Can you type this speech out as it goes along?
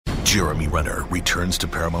Jeremy Renner returns to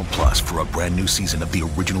Paramount Plus for a brand new season of the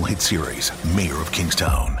original hit series, Mayor of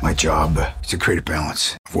Kingstown. My job is to create a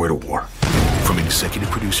balance, avoid a war. From executive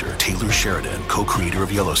producer Taylor Sheridan, co-creator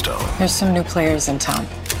of Yellowstone. There's some new players in town,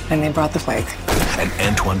 and they brought the plague. And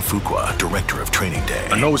Antoine Fuqua, director of Training Day.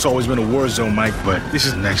 I know it's always been a war zone, Mike, but this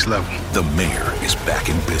is next level. The Mayor is back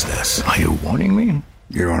in business. Are you warning me?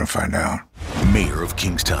 You don't want to find out. Mayor of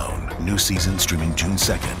Kingstown. New season streaming June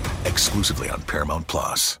 2nd, exclusively on Paramount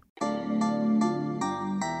Plus.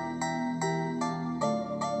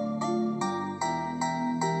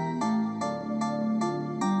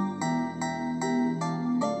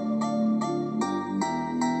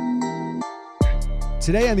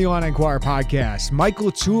 Today on the Illini Inquirer podcast,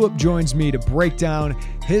 Michael LaTulip joins me to break down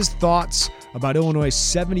his thoughts about Illinois'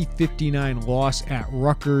 70-59 loss at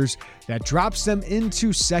Rutgers that drops them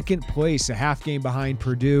into second place, a half game behind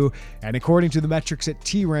Purdue. And according to the metrics at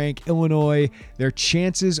T-Rank, Illinois, their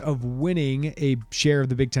chances of winning a share of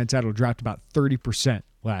the Big Ten title dropped about 30%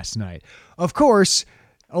 last night. Of course,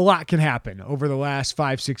 a lot can happen over the last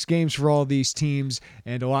 5-6 games for all these teams,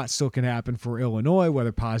 and a lot still can happen for Illinois,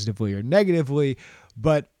 whether positively or negatively.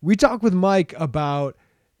 But we talked with Mike about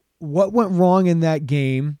what went wrong in that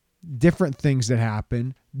game, different things that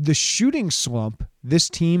happened, the shooting slump this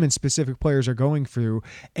team and specific players are going through.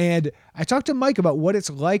 And I talked to Mike about what it's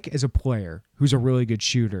like as a player who's a really good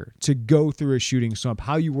shooter to go through a shooting slump,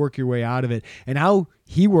 how you work your way out of it, and how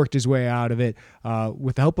he worked his way out of it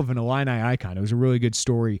with the help of an Illini icon. It was a really good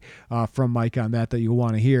story from Mike on that you'll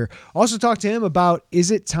want to hear. Also talked to him about,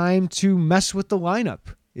 is it time to mess with the lineup?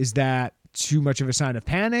 Is that too much of a sign of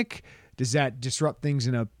panic? Does that disrupt things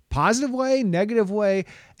in a positive way, negative way?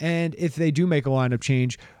 And if they do make a lineup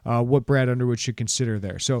change, what Brad Underwood should consider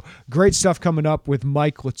there. So great stuff coming up with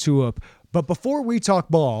Mike LaTulip. But before we talk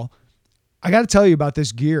ball, I got to tell you about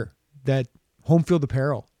this gear that Home Field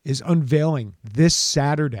Apparel is unveiling this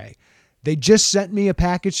Saturday. They just sent me a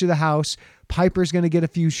package to the house. Piper's going to get a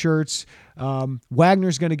few shirts.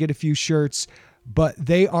 Wagner's going to get a few shirts. But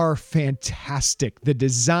they are fantastic. The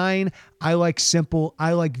design, I like simple.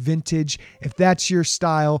 I like vintage. If that's your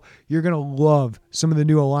style, you're going to love some of the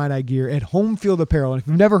new Illini gear at Home Field Apparel. And if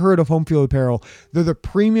you've never heard of Home Field Apparel, they're the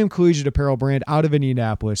premium collegiate apparel brand out of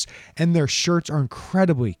Indianapolis. And their shirts are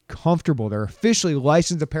incredibly comfortable. They're officially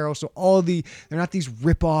licensed apparel. So they're not these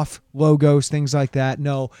rip-off logos, things like that.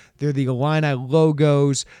 No, they're the Illini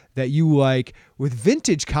logos that you like with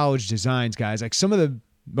vintage college designs, guys. Like some of the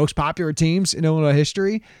most popular teams in Illinois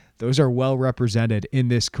history, those are well represented in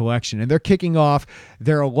this collection. And they're kicking off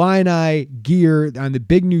their Illini gear on the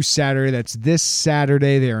big news Saturday. That's this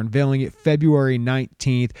Saturday. They are unveiling it February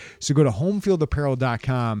 19th. So go to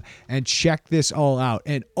homefieldapparel.com and check this all out.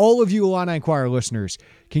 And all of you Illini Inquirer listeners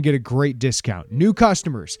can get a great discount. New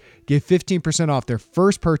customers get 15% off their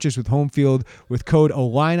first purchase with Home Field with code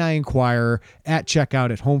Illini Inquirer at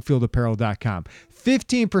checkout at homefieldapparel.com.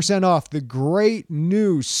 15% off the great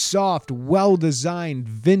new, soft, well-designed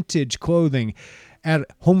vintage clothing at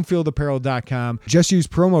homefieldapparel.com. Just use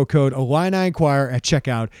promo code Illini Inquirer at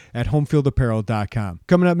checkout at homefieldapparel.com.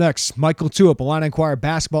 Coming up next, Michael LaTulip, Illini Inquirer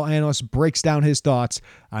basketball analyst, breaks down his thoughts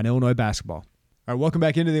on Illinois basketball. All right, welcome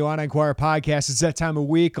back into the Illini Inquirer podcast. It's that time of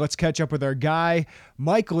week. Let's catch up with our guy,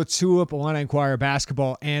 Mike LaTulip, Illini Inquirer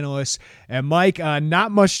basketball analyst. And Mike,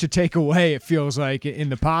 not much to take away, it feels like, in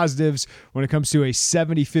the positives when it comes to a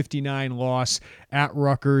 70-59 loss at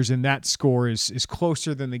Rutgers. And that score is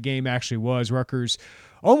closer than the game actually was. Rutgers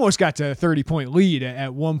almost got to a 30-point lead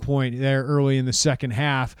at one point there early in the second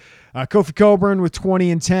half. Kofi Coburn with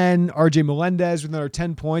 20 and 10. RJ Melendez with another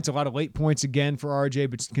 10 points. A lot of late points again for RJ,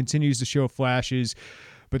 but continues to show flashes.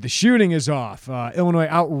 But the shooting is off. Illinois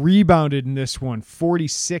out-rebounded in this one,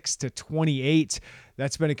 46-28.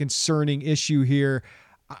 That's been a concerning issue here.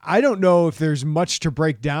 I don't know if there's much to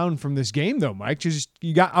break down from this game, though, Mike. Just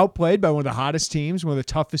you got outplayed by one of the hottest teams, one of the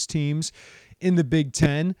toughest teams in the Big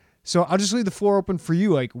Ten. So I'll just leave the floor open for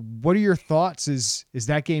you. Like, what are your thoughts as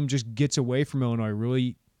that game just gets away from Illinois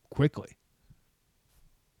really quickly?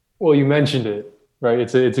 Well, you mentioned it, right?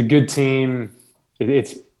 It's a good team.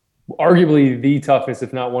 It's arguably the toughest,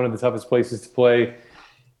 if not one of the toughest places to play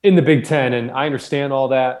in the Big Ten. And I understand all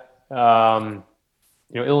that.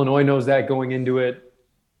 Illinois knows that going into it.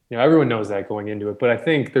 Everyone knows that going into it. But I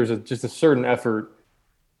think there's just a certain effort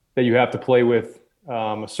that you have to play with,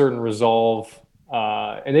 a certain resolve.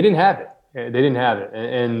 And they didn't have it.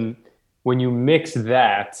 And when you mix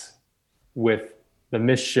that with the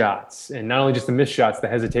missed shots, and not only just the missed shots, the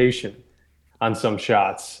hesitation on some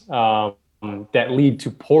shots that lead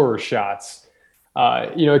to poorer shots,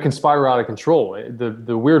 it can spiral out of control.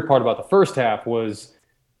 The weird part about the first half was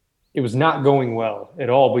it was not going well at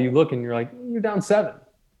all. But you look and you're like, you're down 7.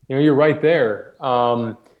 You're right there.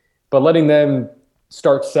 But letting them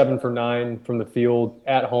start 7 for 9 from the field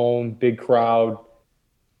at home, big crowd,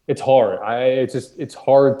 it's hard. It's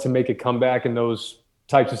hard to make a comeback in those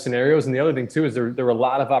types of scenarios. And the other thing too is there were a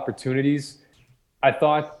lot of opportunities. I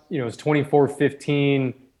thought, it was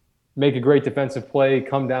 24-15, make a great defensive play,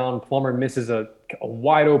 come down. Plummer misses a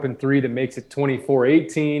wide open 3 that makes it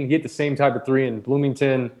 24-18. He hit the same type of 3 in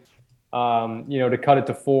Bloomington, to cut it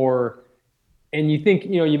to 4. And you think,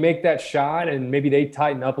 you make that shot and maybe they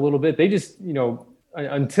tighten up a little bit. They just,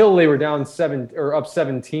 until they were down 7 or up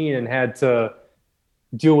 17 and had to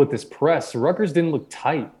deal with this press, Rutgers didn't look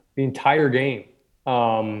tight the entire game.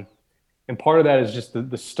 And part of that is just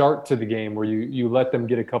the start to the game where you let them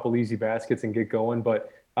get a couple easy baskets and get going. But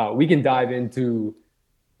we can dive into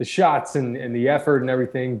the shots and the effort and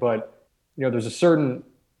everything. But, there's a certain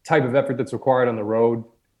type of effort that's required on the road.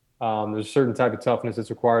 There's a certain type of toughness that's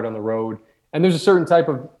required on the road. And there's a certain type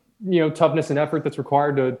of, toughness and effort that's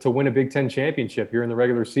required to win a Big Ten championship here in the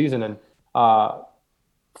regular season. And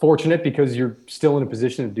fortunate because you're still in a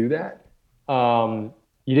position to do that.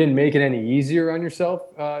 You didn't make it any easier on yourself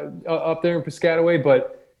up there in Piscataway,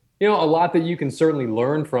 but, a lot that you can certainly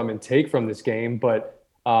learn from and take from this game. But,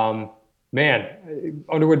 man,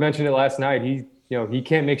 Underwood mentioned it last night. He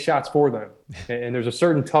can't make shots for them. And there's a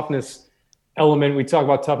certain toughness element. We talk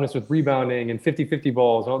about toughness with rebounding and 50-50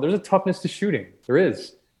 balls. Well, there's a toughness to shooting. There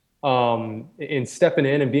is. In stepping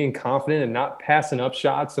in and being confident and not passing up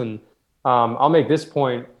shots. And I'll make this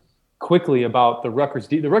point quickly about the Rutgers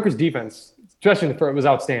defense, especially in the first,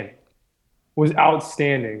 was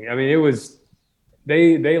outstanding. I mean, it was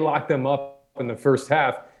they locked them up in the first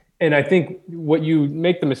half. And I think what you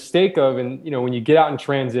make the mistake of, and when you get out in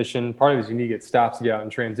transition, part of it is you need to get stops to get out in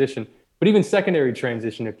transition. But even secondary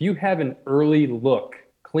transition, if you have an early look,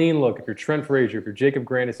 clean look, if you're Trent Frazier, if you're Jacob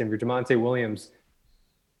Grandison, if you're DeMonte Williams,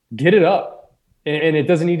 get it up. And it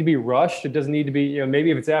doesn't need to be rushed. It doesn't need to be,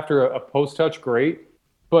 maybe if it's after a post touch, great.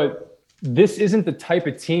 But this isn't the type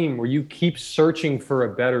of team where you keep searching for a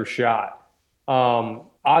better shot.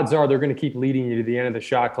 Odds are they're going to keep leading you to the end of the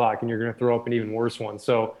shot clock and you're going to throw up an even worse one.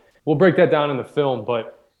 So we'll break that down in the film.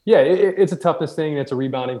 But yeah, it's a toughness thing and it's a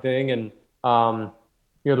rebounding thing. And,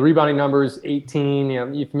 the rebounding numbers,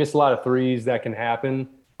 18, you've missed a lot of threes, that can happen.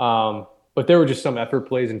 But there were just some effort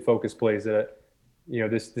plays and focus plays that,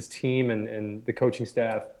 this team and the coaching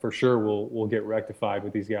staff for sure will get rectified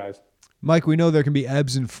with these guys. Mike, we know there can be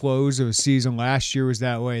ebbs and flows of a season. Last year was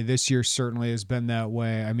that way. This year certainly has been that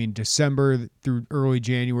way. I mean, December through early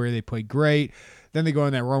January, they played great. Then they go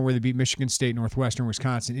on that run where they beat Michigan State, Northwestern,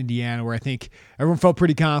 Wisconsin, Indiana, where I think everyone felt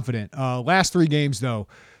pretty confident. Last 3 games, though,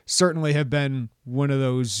 certainly have been one of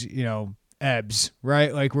those, ebbs,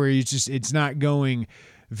 right? Like where it's not going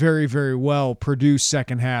very, very well. Purdue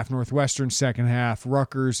second half, Northwestern second half,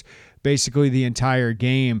 Rutgers basically the entire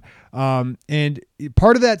game. And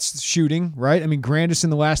part of that's shooting, right? I mean, Grandison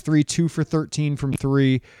the last 3, 2 for 13 from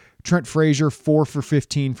 3. Trent Frazier, 4 for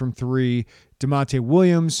 15 from 3. DeMonte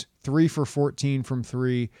Williams, 3 for 14 from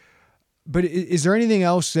 3. But is there anything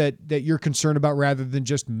else that you're concerned about rather than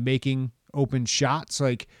just making open shots?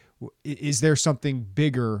 Like, is there something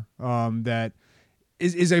bigger that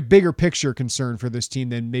is a bigger picture concern for this team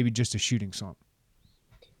than maybe just a shooting slump?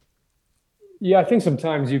 Yeah, I think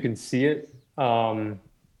sometimes you can see it. And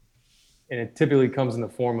it typically comes in the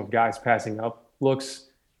form of guys passing up looks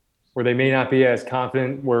where they may not be as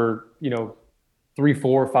confident, where, 3,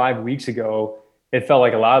 4, 5 weeks ago, it felt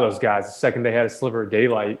like a lot of those guys, the second they had a sliver of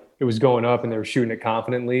daylight, it was going up and they were shooting it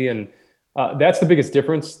confidently. And that's the biggest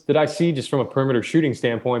difference that I see just from a perimeter shooting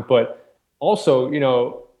standpoint. But also,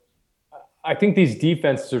 I think these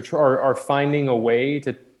defenses are finding a way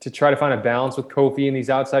to try to find a balance with Kofi and these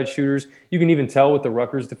outside shooters. You can even tell with the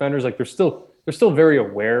Rutgers defenders, like they're still very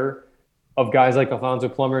aware of guys like Alfonso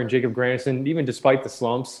Plummer and Jacob Grandison, even despite the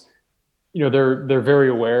slumps. They're very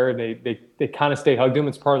aware. They kind of stay hugged him.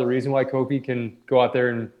 It's part of the reason why Kofi can go out there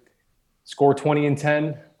and score 20 and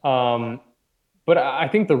 10. But I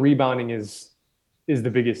think the rebounding is the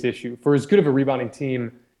biggest issue. For as good of a rebounding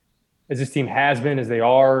team as this team has been, as they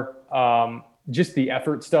are, just the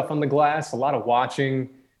effort stuff on the glass, a lot of watching.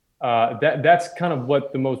 That's kind of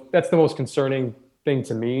that's the most concerning thing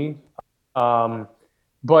to me.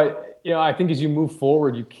 But I think as you move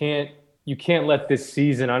forward, you can't let this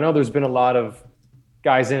season. I know there's been a lot of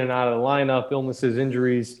guys in and out of the lineup, illnesses,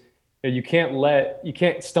 injuries. You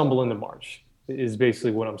can't stumble into March. Is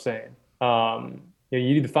basically what I'm saying. You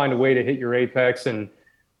need to find a way to hit your apex, and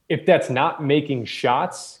if that's not making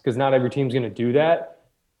shots, because not every team's going to do that,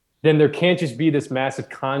 then there can't just be this massive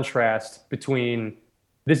contrast between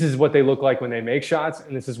this is what they look like when they make shots,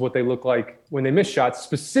 and this is what they look like when they miss shots,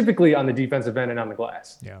 specifically on the defensive end and on the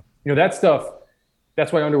glass. Yeah. That stuff,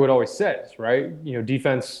 that's why Underwood always says, right?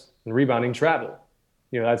 Defense and rebounding travel.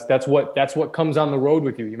 That's what comes on the road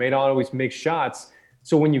with you. You may not always make shots.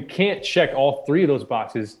 So when you can't check all three of those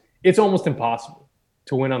boxes, it's almost impossible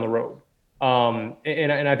to win on the road.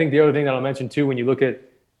 And I think the other thing that I'll mention too, when you look at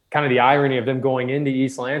kind of the irony of them going into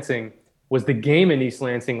East Lansing, was the game in East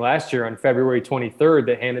Lansing last year on February 23rd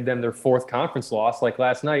that handed them their fourth conference loss, like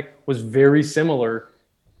last night, was very similar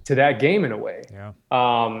to that game in a way. Yeah.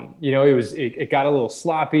 It got a little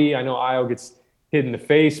sloppy. I know Io gets hit in the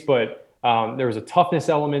face, but there was a toughness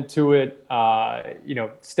element to it,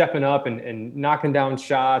 stepping up and knocking down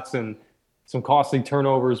shots and some costly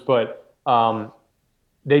turnovers. But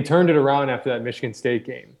they turned it around after that Michigan State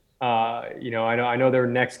game. I know their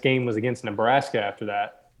next game was against Nebraska after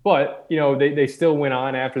that. But, they still went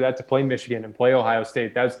on after that to play Michigan and play Ohio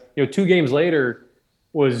State. That's, 2 games later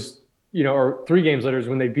was, or 3 games later is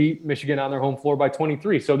when they beat Michigan on their home floor by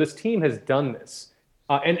 23. So this team has done this.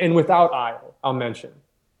 And without Io, I'll mention.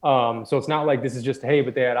 So it's not like this is just, hey,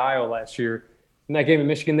 but they had Io last year. In that game in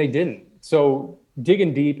Michigan, they didn't. So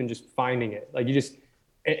digging deep and just finding it.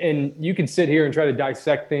 And you can sit here and try to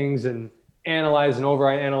dissect things and analyze and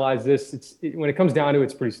overanalyze this. When it comes down to it,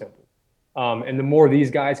 it's pretty simple. And the more these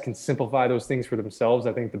guys can simplify those things for themselves,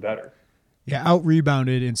 I think the better. Yeah,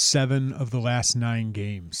 out-rebounded in 7 of the last 9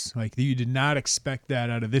 games. You did not expect that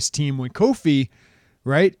out of this team when Kofi,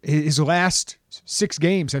 right, his last 6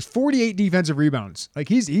 games has 48 defensive rebounds.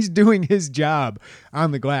 He's doing his job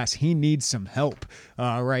on the glass. He needs some help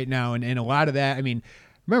right now. And a lot of that,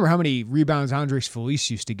 remember how many rebounds Andres Felice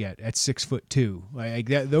used to get at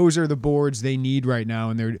 6'2"? Those are the boards they need right now,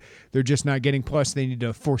 and they're just not getting. Plus, they need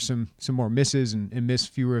to force some more misses and miss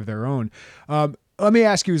fewer of their own. Let me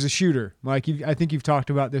ask you, as a shooter, Mike, I think you've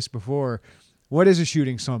talked about this before. What is a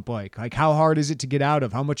shooting slump like? How hard is it to get out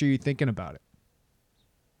of? How much are you thinking about it?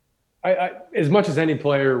 I as much as any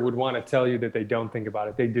player would want to tell you that they don't think about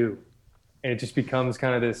it, they do, and it just becomes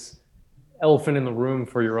kind of this elephant in the room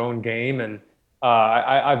for your own game. And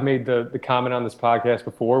I've made the comment on this podcast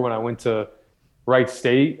before. When I went to Wright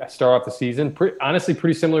State, I started off the season honestly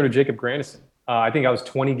pretty similar to Jacob Grandison. I think I was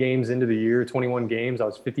 20 games into the year, 21 games. I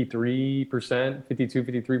was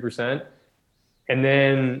 53%. And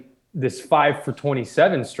then this 5 for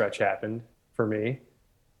 27 stretch happened for me.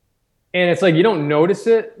 And it's you don't notice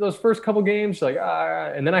it those first couple games.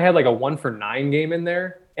 And then I had a 1 for 9 game in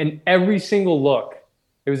there. And every single look,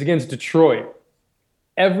 it was against Detroit.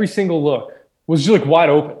 Every single look was just wide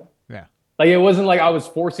open. Yeah. It wasn't I was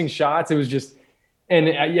forcing shots. It was just, and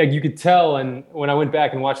you could tell. And when I went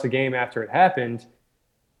back and watched the game after it happened,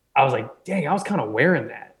 I was dang, I was kind of wearing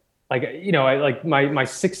that. My 6th,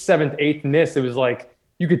 7th, 8th miss, it was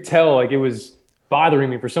you could tell it was bothering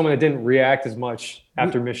me for someone that didn't react as much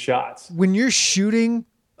after missed shots. When you're shooting,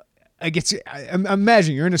 I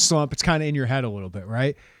imagine you're in a slump. It's kind of in your head a little bit,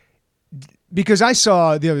 right? Because I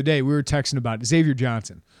saw the other day, we were texting about Xavier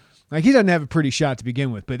Johnson. He doesn't have a pretty shot to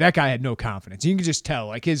begin with, but that guy had no confidence. You can just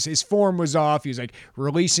tell. His form was off. He was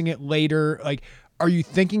releasing it later. Are you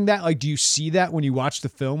thinking that? Do you see that when you watch the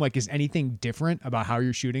film? Is anything different about how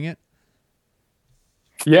you're shooting it?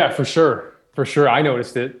 Yeah, for sure. For sure. I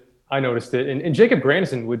noticed it. And Jacob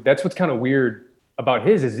Grandison, that's what's kind of weird about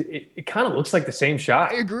his is it kind of looks like the same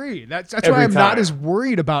shot. I agree. That's why I'm not as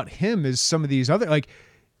worried about him as some of these other,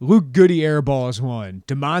 Luke Goody airballs one.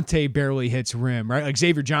 DeMonte barely hits rim, right?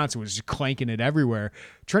 Xavier Johnson was just clanking it everywhere.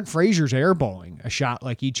 Trent Frazier's airballing a shot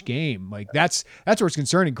each game. That's where it's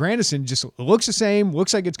concerning. Grandison just looks the same,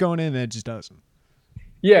 looks like it's going in, and it just doesn't.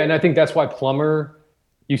 Yeah, and I think that's why Plummer,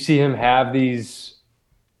 you see him have these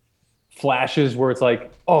flashes where it's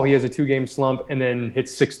he has a 2-game slump and then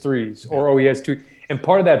hits 6 threes, or he has 2. And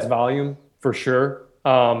part of that's volume for sure.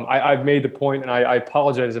 I've made the point, and I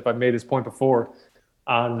apologize if I've made this point before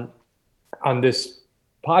on this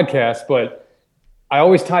podcast, but I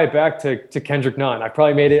always tie it back to Kendrick Nunn. I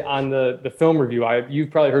probably made it on the film review.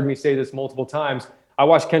 You've probably heard me say this multiple times. I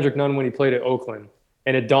watched Kendrick Nunn when he played at Oakland,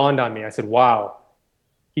 and it dawned on me. I said, wow,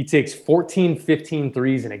 he takes 14, 15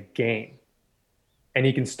 threes in a game, and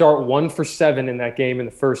he can start 1 for 7 in that game in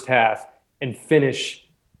the first half and finish,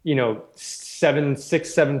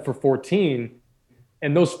 7 for 14.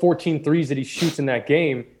 And those 14 threes that he shoots in that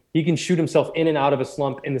game, he can shoot himself in and out of a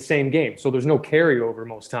slump in the same game. So there's no carryover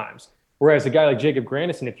most times. Whereas a guy like Jacob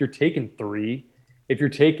Grandison, if you're taking 3, if you're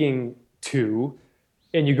taking 2,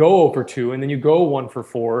 and you go 0 for 2, and then you go 1 for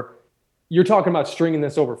 4, you're talking about stringing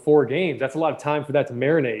this over 4 games. That's a lot of time for that to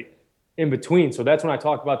marinate in between. So that's when I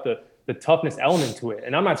talk about the toughness element to it.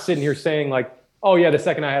 And I'm not sitting here saying oh yeah, the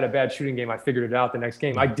second I had a bad shooting game, I figured it out the next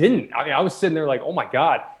game. I didn't. I mean, I was sitting there like, oh my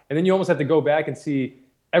God. And then you almost have to go back and see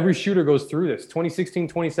every shooter goes through this. 2016,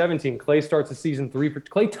 2017, Klay starts the season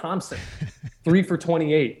Klay Thompson, 3 for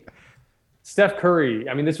 28. Steph Curry,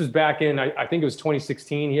 I mean, this was back in, I think it was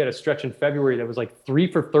 2016. He had a stretch in February that was like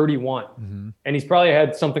 3 for 31. Mm-hmm. And he's probably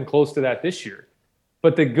had something close to that this year.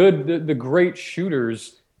 But the great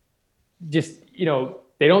shooters just,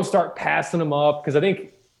 they don't start passing them up, because I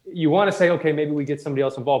think you want to say, okay, maybe we get somebody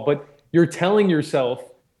else involved, but you're telling yourself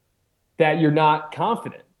that you're not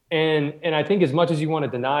confident. And I think as much as you want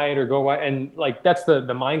to deny it or go away, and like that's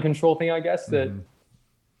the mind control thing, I guess,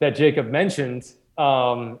 that Jacob mentioned.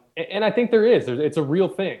 And I think it's a real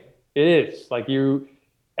thing. It is like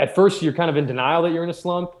at first you're kind of in denial that you're in a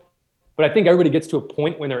slump, but I think everybody gets to a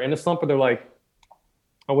point when they're in a slump where they're like,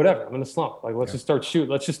 oh, whatever, I'm in a slump. Like, let's just start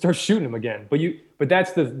shooting them again. But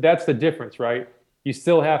that's the difference, right? You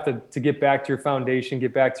still have to get back to your foundation,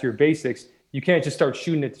 get back to your basics. You can't just start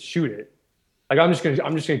shooting it to shoot it. Like, I'm just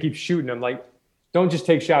gonna keep shooting them. Like, don't just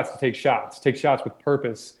take shots to take shots. Take shots with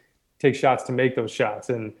purpose. Take shots to make those shots.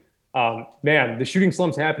 And man, the shooting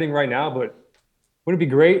slump's happening right now, but wouldn't it be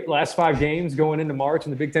great? Last 5 games going into March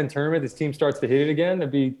in the Big Ten tournament, this team starts to hit it again.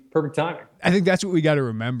 That'd be perfect timing. I think that's what we got to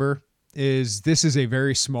remember. Is this is a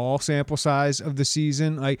very small sample size of the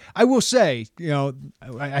season. Like, I will say,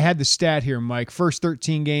 I had the stat here, Mike. First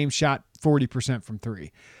 13 games, shot 40% from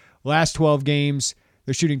 3. Last 12 games,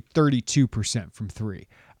 they're shooting 32% from 3.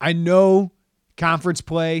 I know conference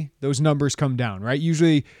play, those numbers come down, right?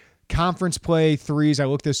 Usually conference play threes, I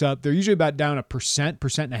looked this up, they're usually about down a percent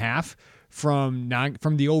and a half from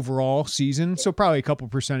the overall season. So probably a couple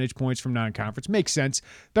percentage points from non-conference. Makes sense.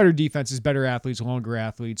 Better defenses, better athletes, longer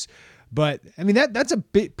athletes. But I mean, that's a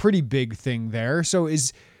pretty big thing there. So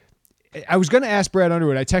I was going to ask Brad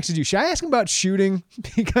Underwood, I texted you, should I ask him about shooting?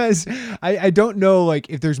 Because I don't know, like,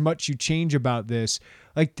 if there's much you change about this.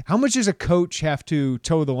 Like, how much does a coach have to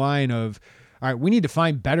toe the line of, all right, we need to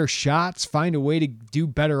find better shots, find a way to do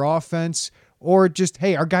better offense, or just,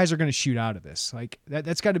 hey, our guys are going to shoot out of this. Like,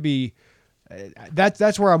 that's got to be,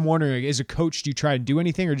 that's where I'm wondering, like, as a coach, do you try to do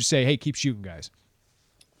anything or just say, hey, keep shooting, guys?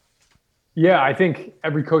 Yeah, I think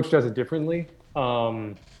every coach does it differently.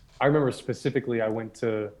 I remember specifically I went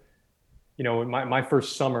to, my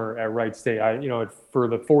first summer at Wright State. For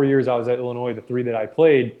the 4 years I was at Illinois, the 3 that I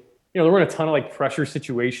played, there weren't a ton of like pressure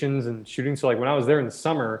situations and shooting. So like when I was there in the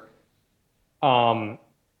summer, I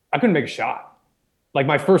couldn't make a shot. Like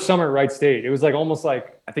my first summer at Wright State, it was like almost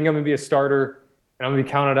like, I think I'm going to be a starter and I'm going to be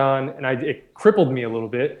counted on. And it crippled me a little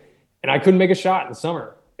bit and I couldn't make a shot in the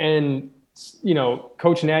summer. And,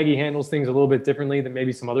 Coach Nagy handles things a little bit differently than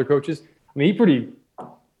maybe some other coaches. I mean, he pretty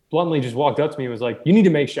bluntly just walked up to me and was like, you need to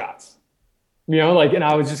make shots. And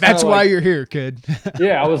I was just that's why you're here, kid.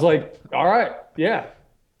 Yeah, I was like, all right, yeah.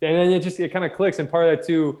 And then it kind of clicks. And part of that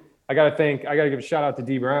too, I got to give a shout out to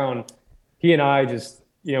D Brown. He and I just,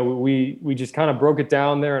 we just kind of broke it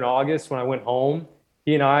down there in August when I went home.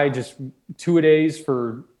 He and I just 2-a-days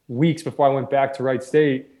for weeks before I went back to Wright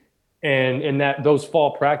State. And in those fall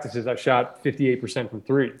practices, I shot 58% from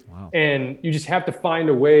 3. Wow. And you just have to find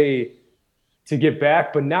a way to get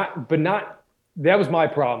back, but not. That was my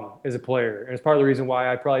problem as a player, and it's part of the reason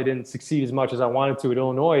why I probably didn't succeed as much as I wanted to at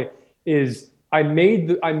Illinois. Is I made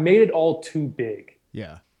it all too big.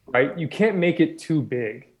 Yeah. Right. You can't make it too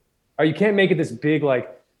big. Or you can't make it this big.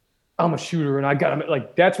 Like, I'm a shooter and I got to,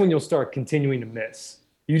 like, that's when you'll start continuing to miss.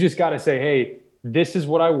 You just got to say, hey, this is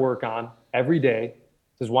what I work on every day.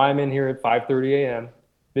 This is why I'm in here at 5:30 a.m.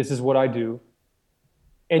 This is what I do.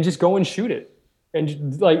 And just go and shoot it. And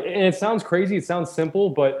it sounds crazy. It sounds simple,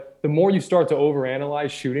 but the more you start to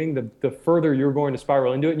overanalyze shooting, the further you're going to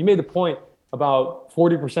spiral into it. And you made the point about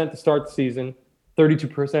 40% to start the season,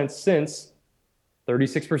 32% since,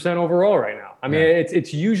 36% overall right now. I mean,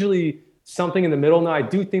 it's usually something in the middle. Now, I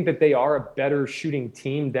do think that they are a better shooting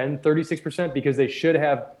team than 36% because they should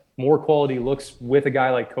have more quality looks with a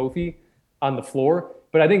guy like Kofi on the floor.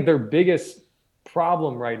 But I think their biggest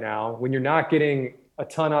problem right now, when you're not getting a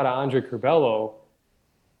ton out of Andre Curbelo,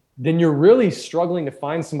 then you're really struggling to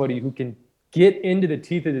find somebody who can get into the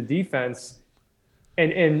teeth of the defense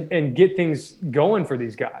and get things going for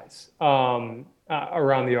these guys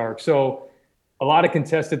around the arc. So a lot of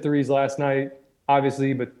contested threes last night,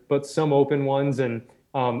 obviously, but some open ones. And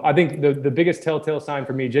I think the biggest telltale sign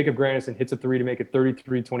for me, Jacob Grandison hits a 3 to make it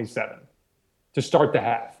 33-27 to start the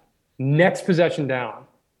half. Next possession down,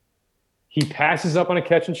 he passes up on a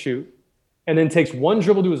catch and shoot and then takes one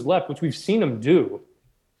dribble to his left, which we've seen him do.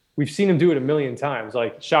 We've seen him do it a million times,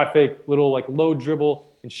 like shot fake, little like low dribble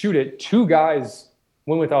and shoot it. 2 guys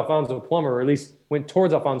went with Alfonso Plummer, or at least went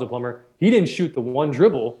towards Alfonso Plummer. he didn't shoot the one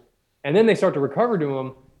dribble, and then they start to recover to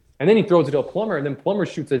him, and then he throws it to Plummer, and then Plummer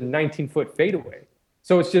shoots a 19-foot fadeaway.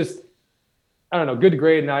 So it's just, I don't know, good to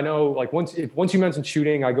great. And I know, like, once you mention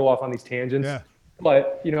shooting, I go off on these tangents. Yeah.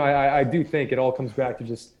 But, you know, I do think it all comes back to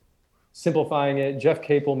just simplifying it. Jeff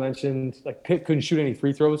Capel mentioned, like, Pitt couldn't shoot any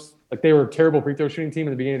free throws. Like, they were a terrible free throw shooting team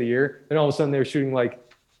at the beginning of the year. Then all of a sudden they were shooting, like,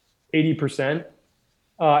 80%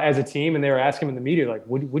 as a team. And they were asking him in the media, like,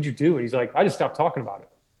 what'd you do? And he's like, I just stopped talking about it.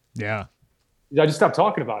 Yeah. I just stopped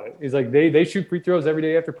talking about it. He's like, they shoot free throws every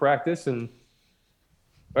day after practice, and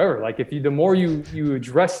whatever. Like, the more you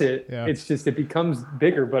address it, it's just, it becomes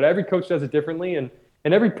bigger. But every coach does it differently, and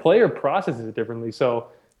every player processes it differently. So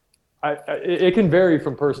it can vary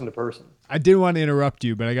from person to person. I didn't want to interrupt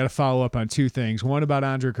you, but I got to follow up on two things. One, about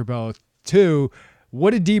Andre Curbelo. Two,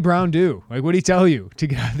 what did D Brown do? Like, what did he tell you to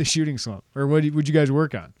get out of the shooting slump, or what would you guys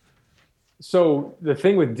work on? So the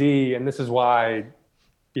thing with D, and this is why,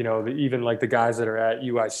 you know, even like the guys that are at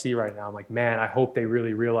UIC right now, I'm like, man, I hope they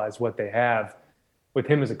really realize what they have with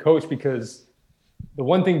him as a coach, because the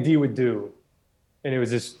one thing D would do, and it was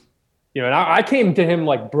just, you know, and I came to him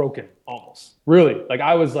like broken almost, really. Like,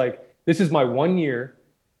 I was like, this is my 1 year.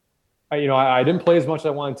 I didn't play as much as I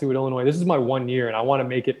wanted to at Illinois. This is my 1 year, and I want to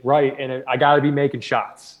make it right, and I got to be making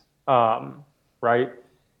shots, right?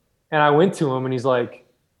 And I went to him, and he's like,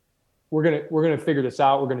 we're gonna figure this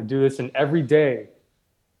out. We're gonna do this, and every day,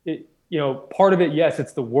 part of it, yes,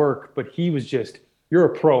 it's the work, but he was just, you're a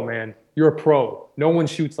pro, man. You're a pro. No one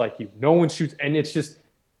shoots like you. No one shoots. And it's just,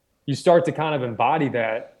 you start to kind of embody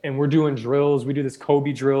that. And we're doing drills. We do this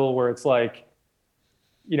Kobe drill where it's like,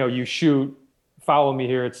 you know, you shoot, follow me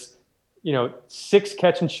here. It's, 6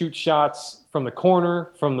 catch and shoot shots from the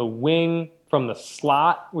corner, from the wing, from the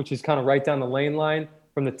slot, which is kind of right down the lane line,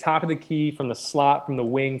 from the top of the key, from the slot, from the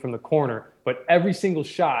wing, from the corner. But every single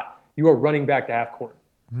shot, you are running back to half court.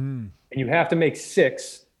 And you have to make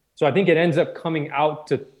 6. So I think it ends up coming out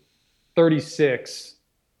to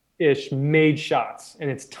 36-ish made shots, and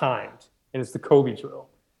it's timed, and it's the Kobe drill.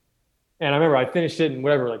 And I remember I finished it in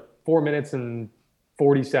whatever, like 4 minutes and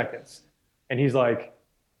 40 seconds. And he's like,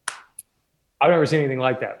 I've never seen anything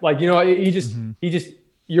like that. Like, he just,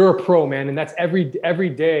 you're a pro, man. And that's every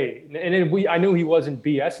day. And then I knew he wasn't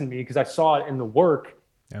BSing me because I saw it in the work.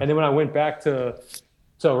 Yeah. And then when I went back to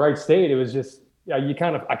Wright State, it was just, I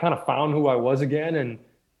kind of found who I was again. And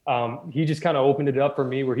he just kind of opened it up for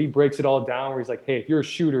me, where he breaks it all down, where he's like, hey, if you're a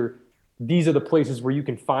shooter, these are the places where you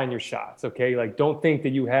can find your shots. Okay. Like, don't think that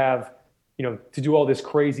you have, to do all this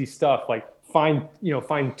crazy stuff. Like, find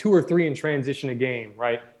 2 or 3 in transition a game,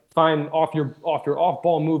 right? Find off your off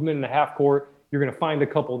ball movement in the half court. You're going to find a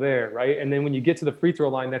couple there. Right. And then when you get to the free throw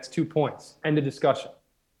line, that's 2 points. End of discussion.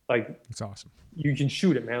 Like, it's awesome. You can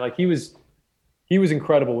shoot it, man. Like, he was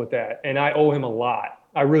incredible with that. And I owe him a lot.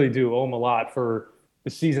 I really do owe him a lot for the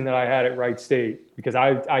season that I had at Wright State, because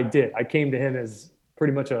I came to him as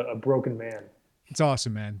pretty much a broken man. It's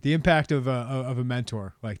awesome, man. The impact of a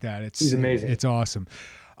mentor like that. He's amazing. It's awesome.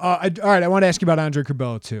 All right. I want to ask you about Andre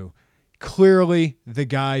Curbelo too. Clearly the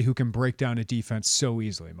guy who can break down a defense so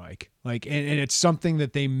easily, Mike. Like, and it's something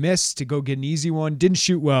that they missed to go get an easy one. Didn't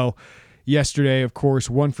shoot well yesterday, of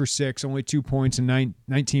course, 1 for 6, only 2 points in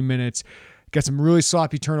 19 minutes. Got some really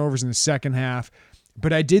sloppy turnovers in the second half.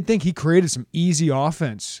 But I did think he created some easy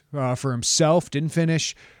offense for himself. Didn't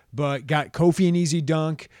finish, but got Kofi an easy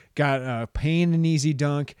dunk, got Payne an easy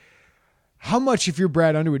dunk. How much, if you're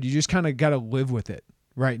Brad Underwood, you just kind of got to live with it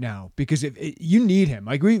right now? Because you need him.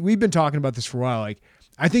 Like, we've been talking about this for a while. Like,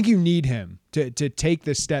 I think you need him to take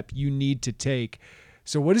the step you need to take.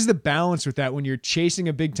 So what is the balance with that when you're chasing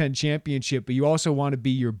a Big Ten championship, but you also want to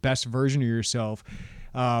be your best version of yourself?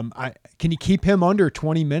 Can you keep him under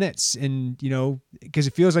 20 minutes? And, because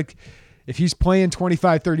it feels like if he's playing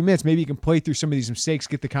 25, 30 minutes, maybe he can play through some of these mistakes,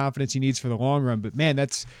 get the confidence he needs for the long run. But man,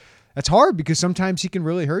 that's hard, because sometimes he can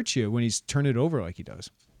really hurt you when he's turned it over like he does.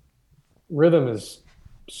 Rhythm is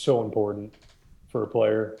so important for a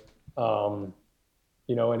player. And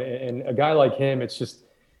a guy like him, it's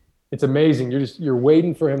amazing. You're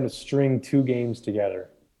waiting for him to string 2 games together,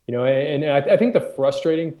 and I think the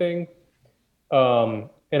frustrating thing, and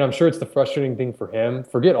I'm sure it's the frustrating thing for him,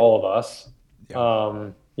 forget all of us.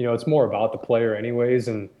 Yeah. It's more about the player anyways.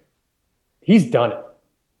 And he's done it.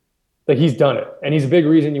 Like, he's done it. And he's a big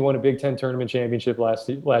reason you won a Big Ten tournament championship last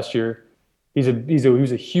year. He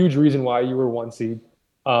was a huge reason why you were 1 seed.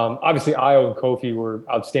 Obviously Ayo and Kofi were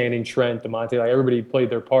outstanding. Trent, DeMonte, like, everybody played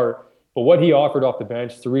their part. But what he offered off the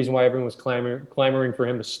bench, the reason why everyone was clamoring for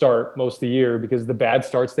him to start most of the year, because the bad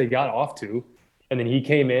starts they got off to. And then he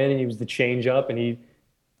came in and he was the change up, and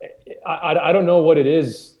I don't know what it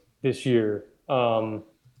is this year.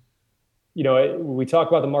 we talk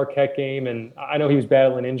about the Marquette game, and I know he was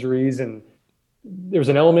battling injuries, and there's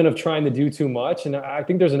an element of trying to do too much. And I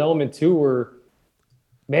think there's an element too where,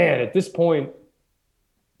 man, at this point,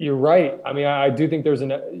 you're right. I mean, I do think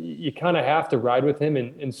you kind of have to ride with him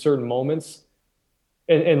in certain moments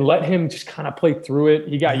and let him just kind of play through it.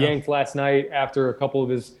 He got yanked last night after a couple of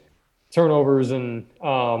his turnovers, and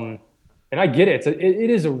I get it. It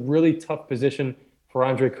is a really tough position for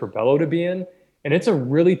Andre Curbelo to be in, and it's a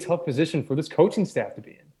really tough position for this coaching staff to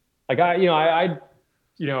be in. Like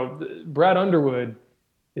Brad Underwood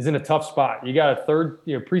is in a tough spot. You got a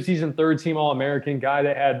preseason third team All-American guy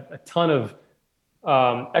that had a ton of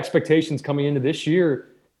expectations coming into this year.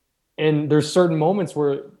 And there's certain moments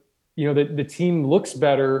where, the team looks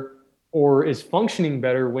better or is functioning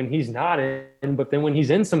better when he's not in, but then when he's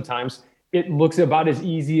in, sometimes it looks about as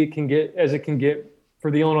easy as it can get for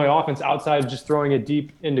the Illinois offense outside of just throwing it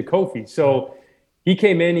deep into Kofi. So he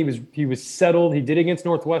came in, he was settled. He did against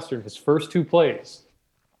Northwestern, his first 2 plays.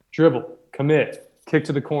 Dribble, commit, kick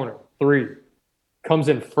to the corner, 3. Comes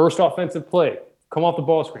in, first offensive play, come off the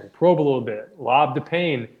ball screen, probe a little bit, lob to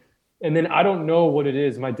Payne. And then I don't know what it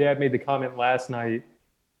is. My dad made the comment last night,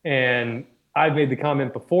 and I've made the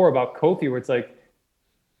comment before about Kofi, where it's like,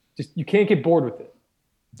 just you can't get bored with it.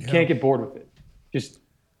 You can't get bored with it. Just,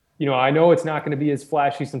 I know it's not going to be as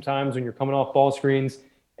flashy sometimes when you're coming off ball screens,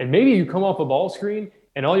 and maybe you come off a ball screen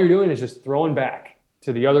and all you're doing is just throwing back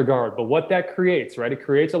to the other guard. But what that creates, right? It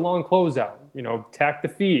creates a long closeout, tack the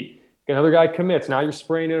feet. Another guy commits. Now you're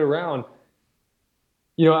spraying it around.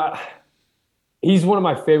 He's one of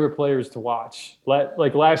my favorite players to watch.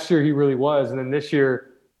 Like last year, he really was. And then this year,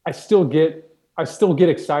 I still get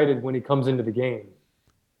excited when he comes into the game.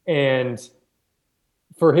 And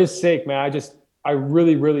for his sake, man, I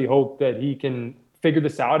really, really hope that he can figure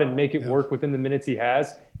this out and make it work within the minutes he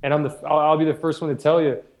has. And I'll be the first one to tell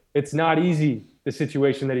you, it's not easy, the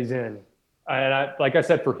situation that he's in. And like I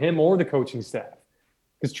said, for him or the coaching staff,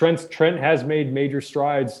 because Trent has made major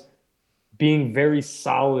strides being very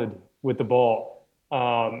solid with the ball.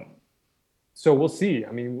 So we'll see.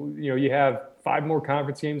 I mean, you have 5 more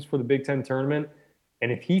conference games for the Big Ten tournament.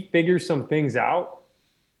 And if he figures some things out,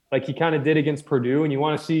 like he kind of did against Purdue, and you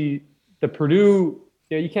want to see the Purdue,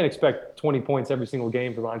 you can't expect 20 points every single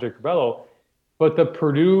game from Andre Curbelo, but the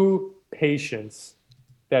Purdue patience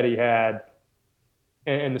that he had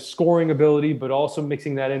and the scoring ability, but also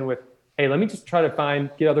mixing that in with, hey, let me just try to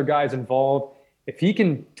get other guys involved. If he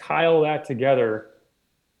can tile that together,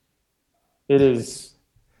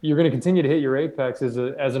 you're going to continue to hit your apex as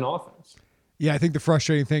an offense. Yeah, I think the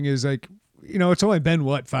frustrating thing is it's only been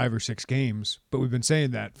 5 or 6 games, but we've been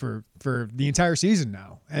saying that for the entire season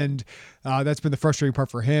now. And that's been the frustrating part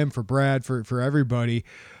for him, for Brad, for everybody.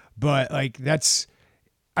 But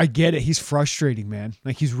I get it. He's frustrating, man.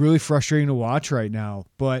 He's really frustrating to watch right now.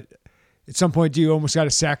 But at some point, you almost got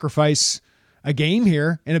to sacrifice a game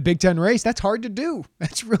here in a Big Ten race. That's hard to do.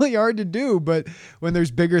 That's really hard to do. But when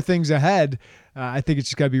there's bigger things ahead, I think it's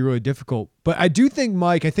just got to be really difficult. But I do think,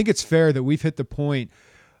 Mike, I think it's fair that we've hit the point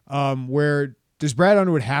where does Brad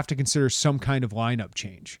Underwood have to consider some kind of lineup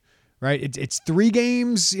change, right? It's 3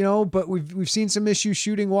 games, but we've seen some issues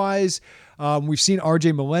shooting wise. We've seen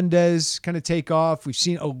RJ Melendez kind of take off. We've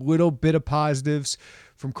seen a little bit of positives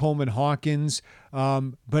from Coleman Hawkins.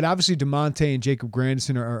 But obviously DeMonte and Jacob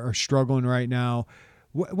Grandison are struggling right now.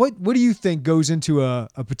 What do you think goes into a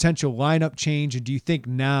potential lineup change? And do you think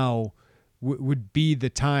now would be the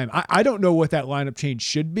time? I don't know what that lineup change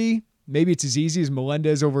should be. Maybe it's as easy as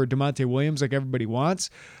Melendez over DeMonte Williams like everybody wants.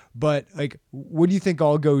 But what do you think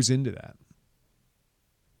all goes into that?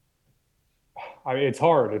 I mean, it's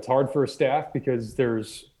hard. It's hard for a staff because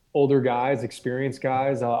there's older guys, experienced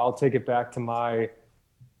guys. I'll take it back to my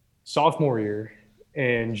sophomore year,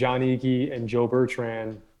 and John Eakey and Joe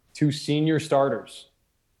Bertrand, 2 senior starters.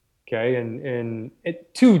 Okay. And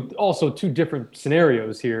two different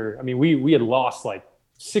scenarios here. I mean, we had lost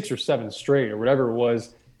 6 or 7 straight or whatever it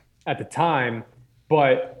was at the time,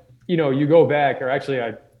 but you go back, or actually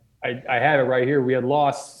I have it right here. We had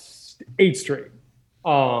lost 8 straight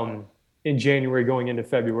in January going into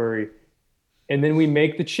February. And then we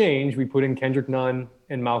make the change. We put in Kendrick Nunn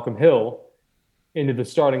and Malcolm Hill into the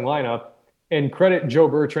starting lineup, and credit Joe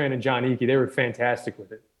Bertrand and John Eakey. They were fantastic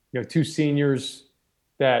with it. 2 seniors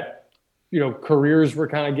that, careers were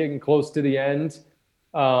kind of getting close to the end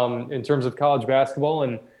in terms of college basketball.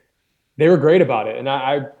 And they were great about it. And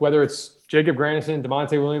I whether it's Jacob Grandison,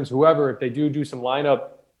 DeMonte Williams, whoever, if they do some lineup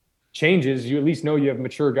changes, you at least know you have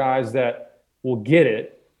mature guys that will get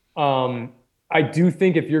it. I do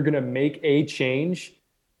think if you're going to make a change,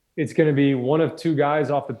 it's going to be one of two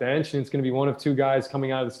guys off the bench, and it's going to be one of two guys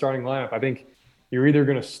coming out of the starting lineup. I think you're either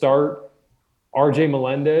going to start RJ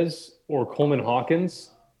Melendez or Coleman Hawkins.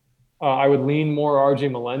 I would lean more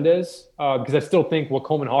RJ Melendez because I still think what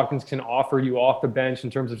Coleman Hawkins can offer you off the bench in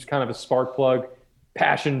terms of just kind of a spark plug,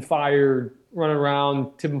 passion, fire, running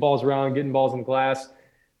around, tipping balls around, getting balls in the glass.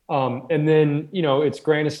 And then, it's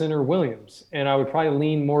Grandison or Williams. And I would probably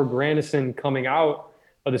lean more Grandison coming out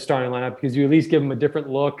of the starting lineup because you at least give him a different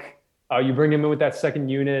look. You bring him in with that second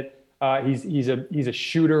unit. He's a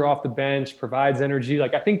shooter off the bench, provides energy.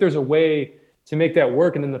 Like, I think there's a way to make that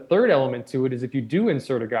work. And then the third element to it is if you do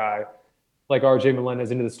insert a guy like RJ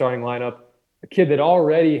Melendez into the starting lineup, a kid that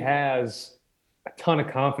already has a ton of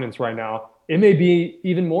confidence right now, it may be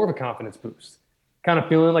even more of a confidence boost. Kind of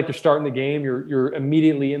feeling like you're starting the game, you're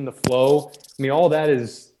immediately in the flow. I mean, all that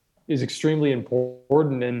is extremely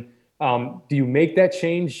important. And do you make that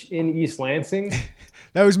change in East Lansing?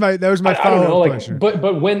 That was my follow-up question.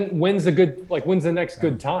 But when's the next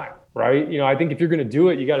good time, right? I think if you're going to do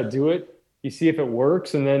it, you got to do it. You see if it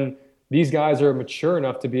works, and then these guys are mature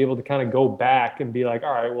enough to be able to kind of go back and be like,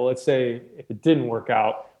 all right, well, let's say if it didn't work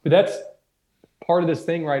out. But that's part of this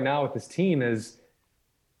thing right now with this team is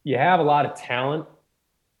you have a lot of talent,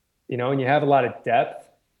 and you have a lot of depth,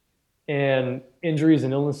 and injuries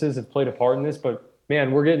and illnesses have played a part in this. But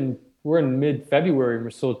man, we're in mid-February and we're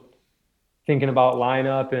still thinking about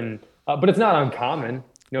lineup, and but it's not uncommon.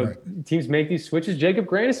 Right. Teams make these switches. Jacob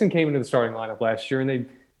Grandison came into the starting lineup last year, and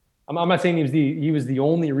I'm not saying he was the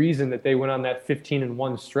only reason that they went on that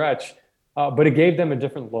 15-1 stretch, but it gave them a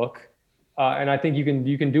different look. And I think you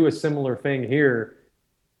can do a similar thing here.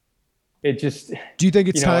 It just. Do you think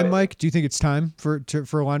it's time, Mike? Do you think it's time for a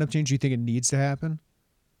lineup change? Do you think it needs to happen?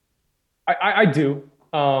 I do.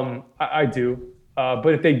 I do.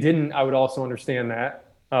 But if they didn't, I would also understand that.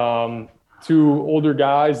 Two older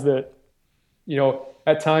guys that,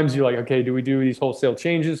 at times you're like, okay, do we do these wholesale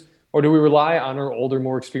changes? Or do we rely on our older,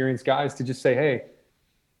 more experienced guys to just say, hey,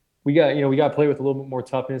 we got to play with a little bit more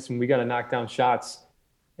toughness and we got to knock down shots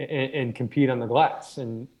and compete on the glass.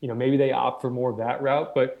 And, maybe they opt for more of that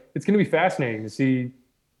route, but it's going to be fascinating to see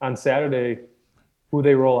on Saturday who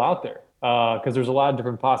they roll out there because there's a lot of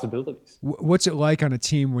different possibilities. What's it like on a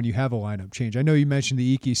team when you have a lineup change? I know you mentioned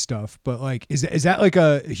the Iki stuff, but like, is that like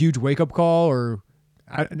a huge wake up call, or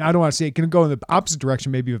I don't want to say it can go in the opposite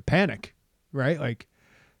direction, maybe of panic, right? Like,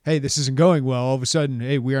 hey, this isn't going well. All of a sudden,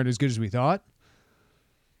 hey, we aren't as good as we thought.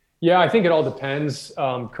 Yeah, I think it all depends.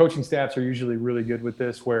 Coaching staffs are usually really good with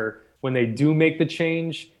this, where when they do make the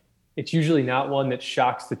change, it's usually not one that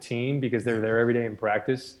shocks the team because they're there every day in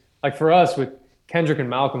practice. Like for us with Kendrick and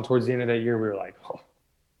Malcolm towards the end of that year, we were like, oh,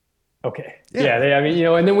 okay. Yeah,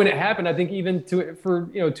 and then when it happened, I think even to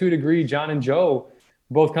a degree, John and Joe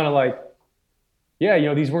both kind of like,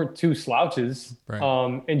 yeah, these weren't two slouches. Right.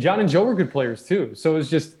 And John and Joe were good players too. So it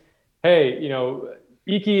was just, hey,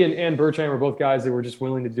 Iki and Bertrand were both guys that were just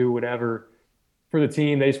willing to do whatever for the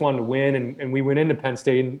team. They just wanted to win. And we went into Penn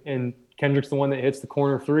State, and Kendrick's the one that hits the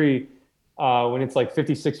corner three when it's like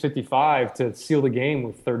 56-55 to seal the game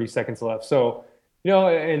with 30 seconds left. So,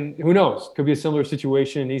 and who knows? Could be a similar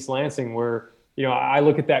situation in East Lansing where, I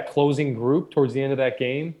look at that closing group towards the end of that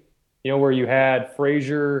game, where you had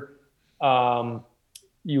Frazier,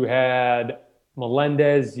 you had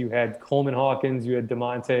Melendez, you had Coleman Hawkins, you had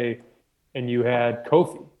DeMonte, and you had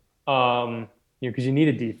Kofi. Because you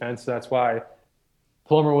needed defense. So that's why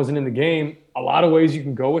Plummer wasn't in the game. A lot of ways you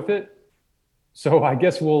can go with it. So I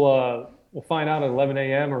guess we'll find out at 11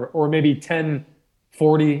 a.m. or maybe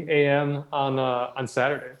 10:40 a.m. on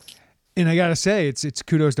Saturday. And I gotta say, it's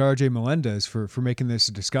kudos to RJ Melendez for making this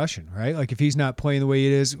a discussion, right? Like if he's not playing the way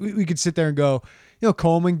it is, we could sit there and go,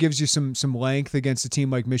 Coleman gives you some length against a team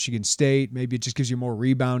like Michigan State. Maybe it just gives you more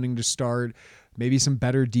rebounding to start. Maybe some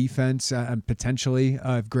better defense potentially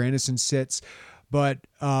if Grandison sits. But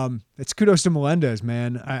it's kudos to Melendez,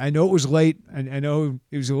 man. I know it was late. I know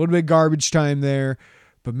it was a little bit garbage time there.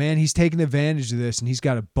 But, man, he's taking advantage of this, and he's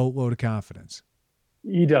got a boatload of confidence.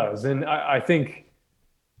 He does. And I think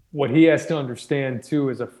what he has to understand,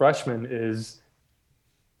 too, as a freshman is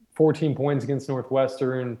 14 points against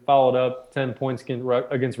Northwestern, followed up 10 points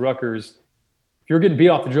against Rutgers. If you're getting beat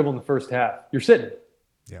off the dribble in the first half, you're sitting.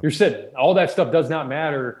 Yep. You're sitting. All that stuff does not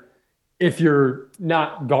matter if you're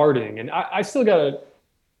not guarding. And I still got to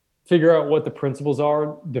figure out what the principles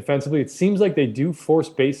are defensively. It seems like they do force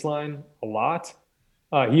baseline a lot.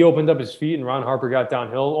 He opened up his feet and Ron Harper got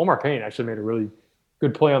downhill. Omar Payne actually made a really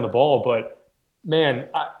good play on the ball. But, man,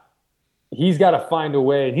 he's got to find a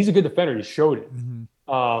way. And he's a good defender. He showed it. Mm-hmm.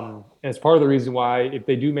 And it's part of the reason why if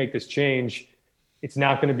they do make this change, it's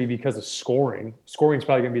not going to be because of scoring. Scoring is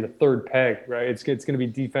probably going to be the third peg, right? It's going to be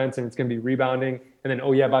defense and it's going to be rebounding. And then,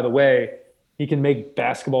 oh yeah, by the way, he can make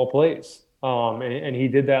basketball plays. And he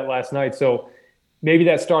did that last night. So maybe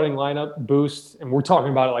that starting lineup boosts, and we're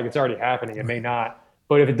talking about it like it's already happening. It may not.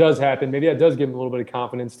 But if it does happen, maybe that does give him a little bit of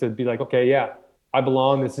confidence to be like, okay, yeah, I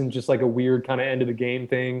belong. This isn't just like a weird kind of end of the game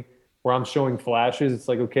thing where I'm showing flashes. It's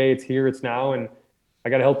like, okay, it's here, it's now, and I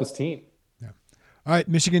got to help this team. All right,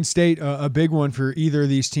 Michigan State, a big one for either of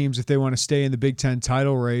these teams if they want to stay in the Big Ten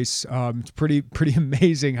title race. It's pretty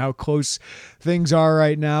amazing how close things are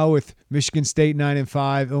right now with Michigan State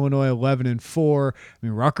 9-5, Illinois 11-4. I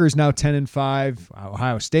mean, Rutgers now 10-5,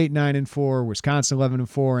 Ohio State 9-4, Wisconsin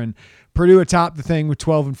 11-4, and Purdue atop the thing with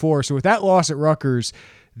 12-4. So with that loss at Rutgers,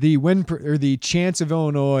 the win or the chance of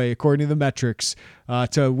Illinois, according to the metrics,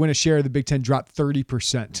 to win a share of the Big Ten dropped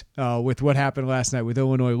 30% with what happened last night with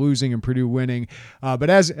Illinois losing and Purdue winning. But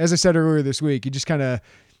as I said earlier this week, you just kind of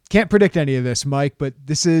can't predict any of this, Mike. But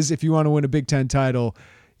this is, if you want to win a Big Ten title,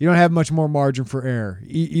 you don't have much more margin for error,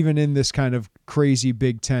 even in this kind of crazy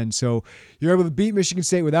Big Ten. So you're able to beat Michigan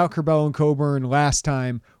State without Curbelo and Coburn last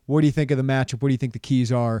time. What do you think of the matchup? What do you think the keys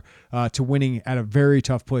are to winning at a very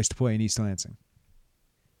tough place to play in East Lansing?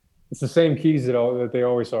 It's the same keys that they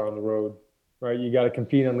always are on the road, right? You got to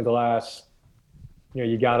compete on the glass.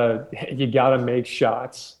 You gotta make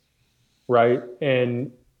shots, right?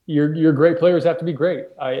 And your great players have to be great.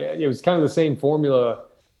 It was kind of the same formula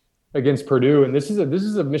against Purdue, and this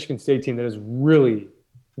is a Michigan State team that is really,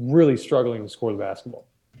 really struggling to score the basketball.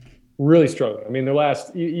 Really struggling. I mean,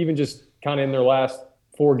 even just kind of in their last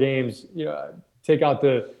 4 games, take out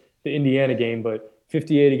the Indiana game, but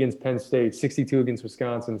 58 against Penn State, 62 against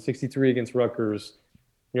Wisconsin, 63 against Rutgers.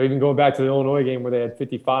 Even going back to the Illinois game where they had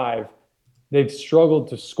 55, they've struggled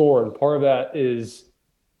to score. And part of that is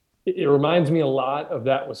it reminds me a lot of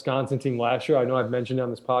that Wisconsin team last year. I know I've mentioned it on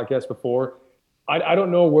this podcast before. I don't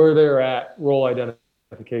know where they're at role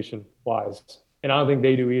identification wise, and I don't think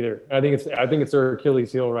they do either. I think it's their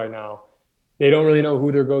Achilles heel right now. They don't really know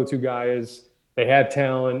who their go-to guy is. They have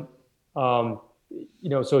talent.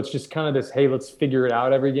 So it's just kind of this, hey, let's figure it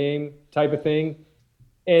out every game type of thing.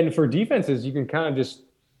 And for defenses, you can kind of just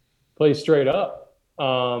play straight up,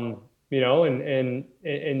 and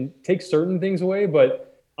take certain things away.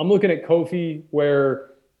 But I'm looking at Kofi where,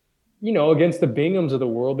 against the Binghams of the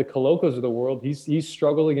world, the Kolokos of the world, he's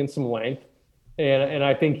struggled against some length. And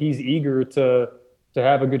I think he's eager to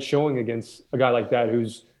have a good showing against a guy like that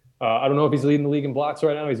who's, I don't know if he's leading the league in blocks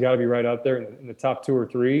right now. He's got to be right out there in the top 2 or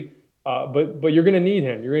 3. But you're going to need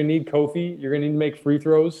him. You're going to need Kofi. You're going to need to make free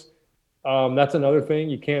throws. That's another thing.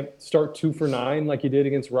 You can't start 2 for 9 like you did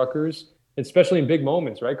against Rutgers, especially in big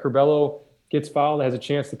moments, right? Curbelo gets fouled, has a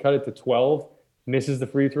chance to cut it to 12, misses the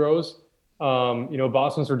free throws.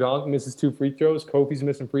 Boston Serdonk misses 2 free throws. Kofi's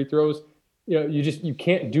missing free throws. You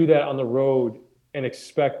can't do that on the road and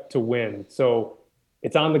expect to win. So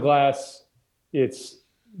it's on the glass. It's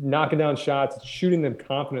knocking down shots. It's shooting them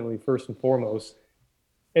confidently first and foremost.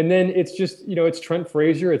 And then it's just, it's Trent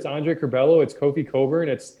Frazier, it's Andre Curbelo, it's Kofi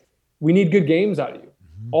Coburn. We need good games out of you,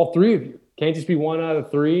 all 3 of you. Can't just be 1 out of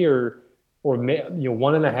 3 or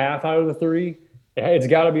 1.5 out of the 3. It's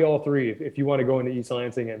got to be all 3 if you want to go into East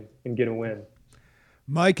Lansing and get a win.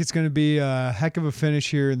 Mike, it's going to be a heck of a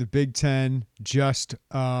finish here in the Big Ten. Just,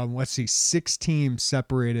 6 teams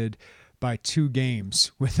separated by 2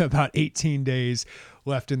 games with about 18 days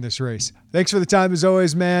left in this race. Thanks for the time as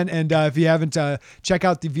always, man. And if you haven't, check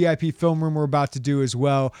out the VIP film room we're about to do as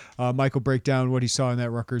well. Mike will break down what he saw in that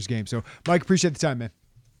Rutgers game. So, Mike, appreciate the time, man.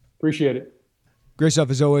 Appreciate it. Great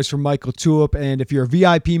stuff as always from Michael Tulip. And if you're a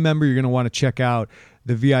VIP member, you're going to want to check out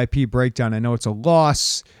the VIP breakdown. I know it's a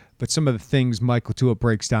loss, but some of the things Michael Tulip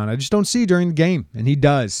breaks down, I just don't see during the game, and he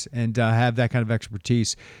does. And have that kind of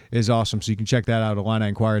expertise is awesome. So you can check that out at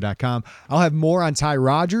IlliniInquirer.com. I'll have more on Ty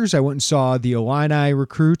Rodgers. I went and saw the Illini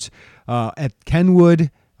recruit at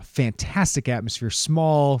Kenwood. A fantastic atmosphere,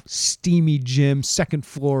 small, steamy gym, 2nd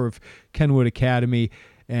floor of Kenwood Academy.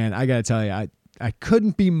 And I got to tell you, I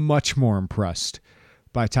couldn't be much more impressed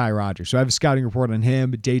by Ty Rodgers. So I have a scouting report on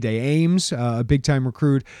him. Day-Day Ames, a big-time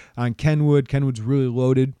recruit on Kenwood. Kenwood's really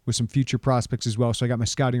loaded with some future prospects as well. So I got my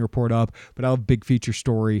scouting report up, but I'll have a big feature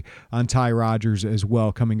story on Ty Rodgers as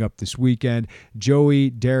well coming up this weekend. Joey,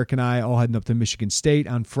 Derek, and I all heading up to Michigan State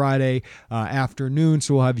on Friday afternoon.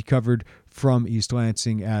 So we'll have you covered from East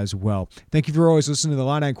Lansing as well. Thank you for always listening to the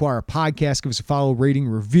Illini Inquirer podcast. Give us a follow, rating,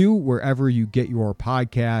 review wherever you get your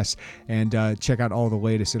podcasts, and check out all the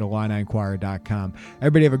latest at IlliniInquirer.com.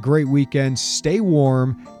 Everybody have a great weekend. Stay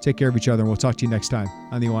warm. Take care of each other, and we'll talk to you next time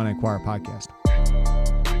on the Illini Inquirer podcast.